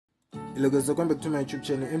Hello guys, welcome back to my YouTube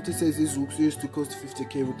channel. Emtee says his hooks used to cost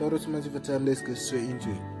 50k. Without too much of a time, let's get straight into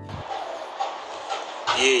it.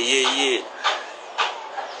 Yeah.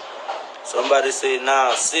 Somebody say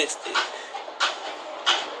now 60.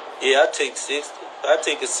 Yeah, I take 60. I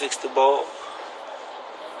take a 60 ball.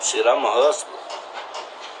 Shit, I'm a hustler.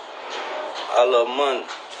 I love money.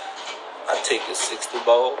 I take a 60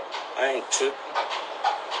 ball. I ain't tripping.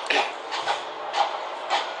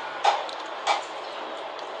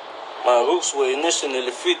 My hooks were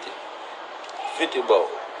initially 50 ball.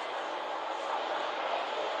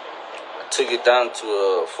 I took it down to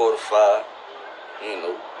a 45. You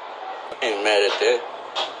know, ain't mad at that.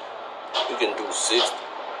 We can do 60.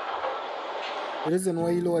 The reason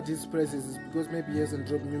why he lowered his prices is because maybe he hasn't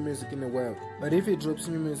dropped new music in a while. But if he drops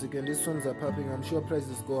new music and these songs are popping, I'm sure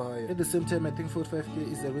prices go higher. At the same time, I think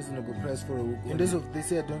 45k is a reasonable price for a hook. And as of this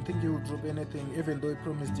year, I don't think he will drop anything, even though he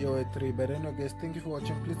promised DOI 3. But anyway guys, thank you for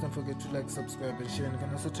watching. Please don't forget to like, subscribe and share. And you can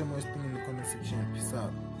also tell me what you think in the comment section. Peace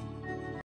out.